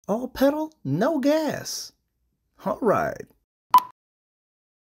All pedal, no gas. All right.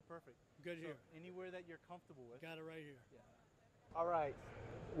 Perfect. Good here. Anywhere that you're comfortable with. Got it right here. All right.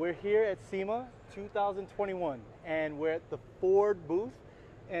 We're here at SEMA 2021, and we're at the Ford booth,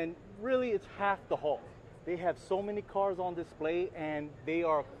 and really it's half the hall. They have so many cars on display, and they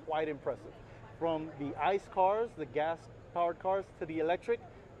are quite impressive. From the ICE cars, the gas-powered cars, to the electric,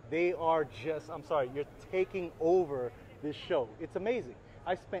 they are just, I'm sorry, you're taking over this show. It's amazing.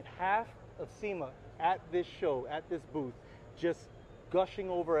 I spent half of SEMA at this show, at this booth, just gushing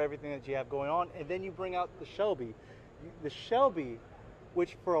over everything that you have going on, and then you bring out the Shelby. The Shelby,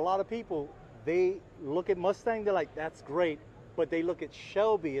 which for a lot of people, they look at Mustang, they're like, that's great, but they look at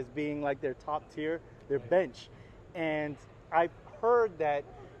Shelby as being like their top tier, their bench. And I've heard that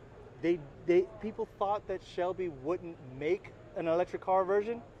people thought that Shelby wouldn't make an electric car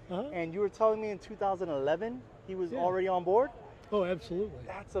version, and you were telling me in 2011 he was already on board? Oh, absolutely.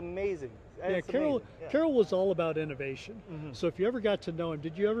 That's amazing. Carol was all about innovation. So if you ever got to know him,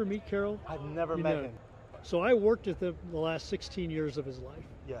 did you ever meet Carol? I've never met him. So I worked with him the last 16 years of his life.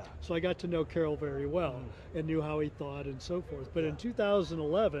 Yeah. So I got to know Carol very well and knew how he thought and so forth. But in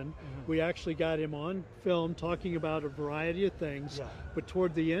 2011, we actually got him on film talking about a variety of things. Yeah. But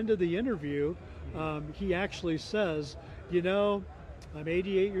toward the end of the interview, he actually says, you know, I'm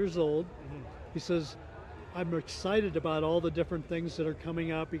 88 years old. He says, I'm excited about all the different things that are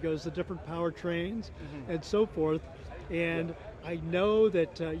coming up. He goes, the different powertrains and so forth. And I know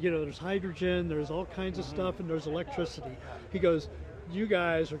that, there's hydrogen, there's all kinds of stuff, and there's electricity. He goes, you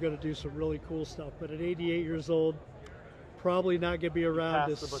guys are going to do some really cool stuff, but at 88 years old, probably not going to be around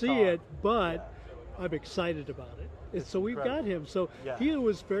to see it, but I'm excited about it. And so we've got him. So he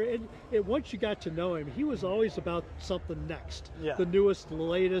was and once you got to know him, he was always about something next. The newest, the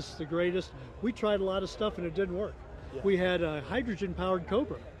latest, the greatest. We tried a lot of stuff and it didn't work. We had a hydrogen-powered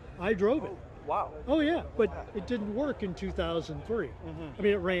Cobra. I drove it. Wow. Oh yeah, but it didn't work in 2003. I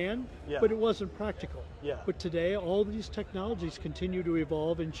mean, it ran, but it wasn't practical. But today, all these technologies continue to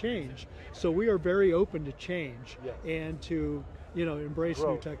evolve and change. So we are very open to change and to embrace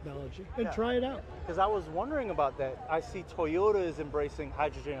new technology and try it out. Because I was wondering about that. I see Toyota is embracing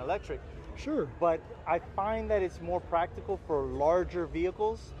hydrogen electric. Sure. But I find that it's more practical for larger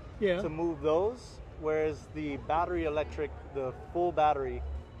vehicles to move those, whereas the battery electric, the full battery,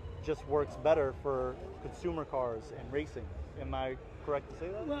 just works better for consumer cars and racing. Am I correct to say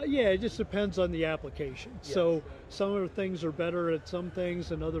that? Well, yeah, it just depends on the application. So some of the things are better at some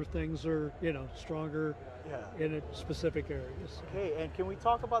things and other things are, stronger in specific areas. Okay, and can we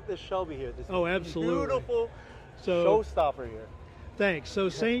talk about this Shelby here? This absolutely. Beautiful showstopper here. Thanks.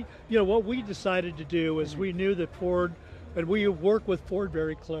 So what we decided to do is we knew that Ford, and we work with Ford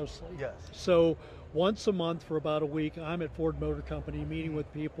very closely. Yes. So once a month for about a week, I'm at Ford Motor Company meeting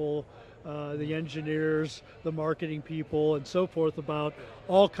with people, the engineers, the marketing people, and so forth about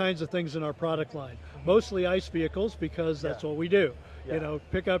all kinds of things in our product line. Mostly ICE vehicles because that's what we do.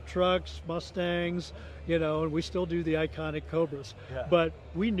 Pickup trucks, Mustangs, and we still do the iconic Cobras. But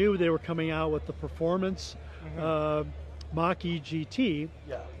we knew they were coming out with the performance Mach GT,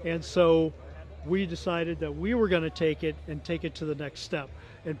 and so we decided that we were going to take it to the next step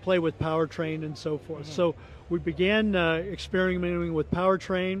and play with powertrain and so forth. So we began experimenting with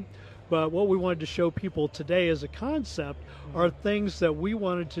powertrain, but what we wanted to show people today as a concept are things that we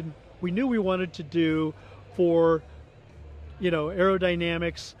knew we wanted to do for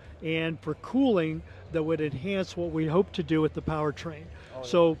aerodynamics and for cooling that would enhance what we hope to do with the powertrain.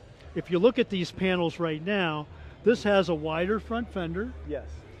 So if you look at these panels right now, this has a wider front fender. Yes.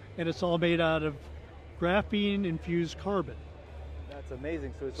 And it's all made out of graphene infused carbon. That's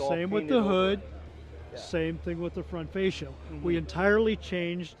amazing. So it's all same with the hood, same thing with the front fascia. We entirely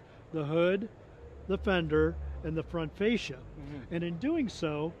changed the hood, the fender, and the front fascia. And in doing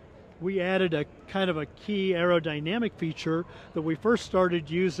so, we added a kind of a key aerodynamic feature that we first started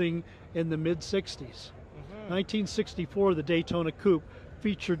using in the mid-60s. 1964, the Daytona Coupe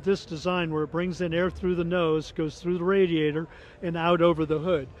featured this design where it brings in air through the nose, goes through the radiator, and out over the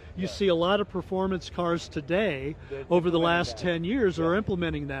hood. You see a lot of performance cars today over the last 10 years are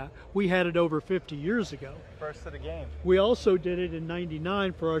implementing that. We had it over 50 years ago. First of the game. We also did it in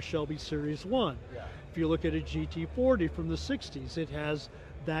 '99 for our Shelby Series 1. If you look at a GT40 from the 60s, it has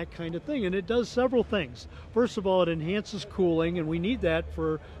that kind of thing, and it does several things. First of all, it enhances cooling, and we need that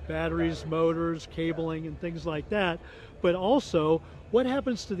for batteries, motors, cabling, and things like that. But also, what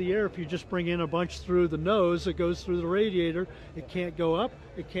happens to the air if you just bring in a bunch through the nose? It goes through the radiator. It can't go up.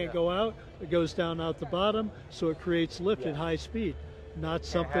 It can't go out. It goes down out the bottom, so it creates lift at high speed. Not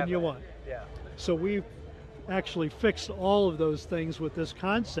something you want. So we actually fixed all of those things with this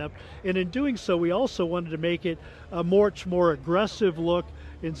concept. And in doing so, we also wanted to make it a much more aggressive look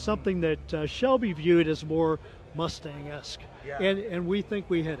in something that Shelby viewed as more Mustang-esque. Yeah. And we think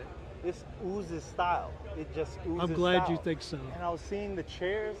we hit it. This oozes style. It just oozes I'm glad style. you think so. And I was seeing the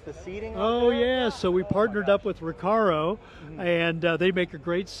chairs, the seating. Oh out there. yeah, so we partnered up with Recaro, and they make a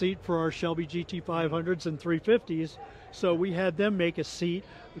great seat for our Shelby GT500s and 350s. So we had them make a seat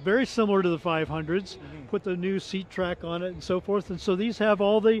very similar to the 500s, put the new seat track on it and so forth. And so these have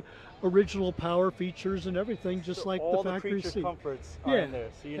all the original power features and everything, just So like all the factory creature seat. comforts are in there.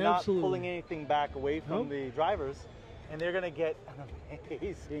 So you're absolutely. not pulling anything back away from Nope. the drivers, and they're going to get an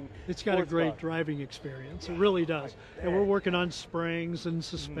amazing. It's got a sports great car. driving experience. It really does. And we're working on springs and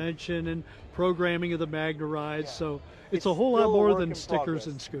suspension and programming of the Magna rides. Yeah. So it's a whole lot still a more work than in stickers progress,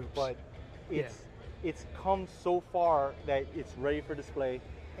 and scoops. But it's come so far that it's ready for display,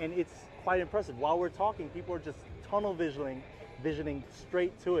 and it's quite impressive. While we're talking, people are just tunnel visioning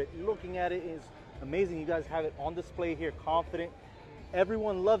straight to it. Looking at it is amazing. You guys have it on display here, confident.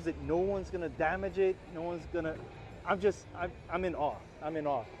 Everyone loves it. No one's gonna damage it. No one's gonna. I'm in awe. I'm in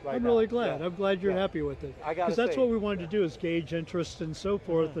awe right I'm now. really glad. Yeah. I'm glad you're Yeah. happy with it. I gotta Because that's say, what we wanted to do, is gauge interest and so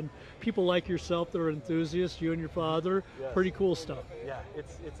forth. And people like yourself that are enthusiasts, you and your father, Yes. pretty cool stuff. Yeah,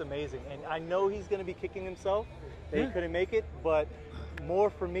 it's amazing, and I know he's going to be kicking himself that Yeah. he couldn't make it, but more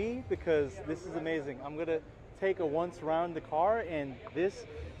for me because this is amazing. I'm going to take a once around the car, and this.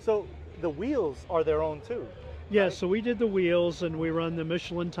 So the wheels are their own too. Yeah, right? so we did the wheels and we run the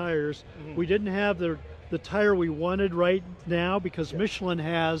Michelin tires. We didn't have the tire we wanted right now because Michelin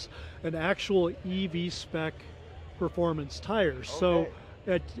has an actual EV spec performance tire. So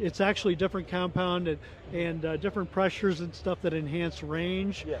it's actually different compound and different pressures and stuff that enhance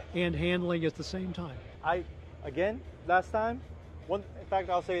range Yes. and handling at the same time. Again, last time, in fact,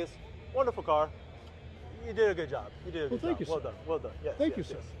 I'll say this: wonderful car. You did a good job. You did a good thank job. you, Well sir. done. Well done. Yes. Thank yes,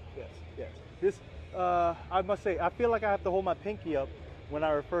 you, sir. Yes. Yes. Yes. This, I must say, I feel like I have to hold my pinky up when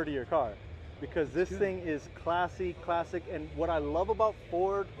I refer to your car, because this thing is classy, classic. And what I love about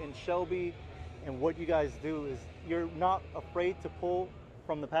Ford and Shelby and what you guys do is you're not afraid to pull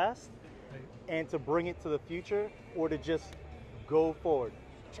from the past and to bring it to the future, or to just go forward.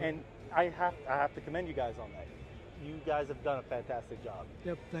 And I have to commend you guys on that. You guys have done a fantastic job.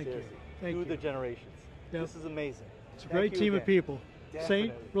 Yep, thank you. Seriously. Thank Through you. the generations. Yep. This is amazing. It's a Thank great you team of again. people. Saint,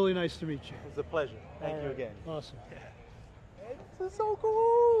 Definitely. really nice to meet you. It was a pleasure. Thank you again. Awesome. This is so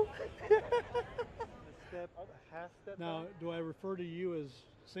cool. Now, do I refer to you as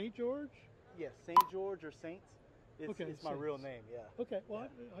St. George? Yes, St. George or Saints. It's my Saints. real name, yeah. Okay, well,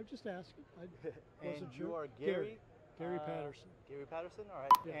 I'm just asking. I And wasn't you sure. are Gary? Gary Petterson. Gary Petterson, all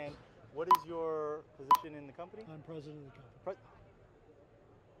right. Yes. And what is your position in the company? I'm president of the company.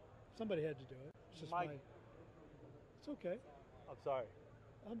 Somebody had to do it. It's just Mike. It's okay. I'm sorry.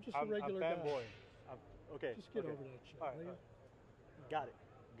 I'm just I'm a regular I'm guy. fanboying. Okay. Just get okay. over that shit. All right, will all you? right. Got it.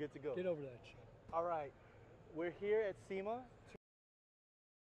 Good to go. Get over that shit. All right. We're here at Sema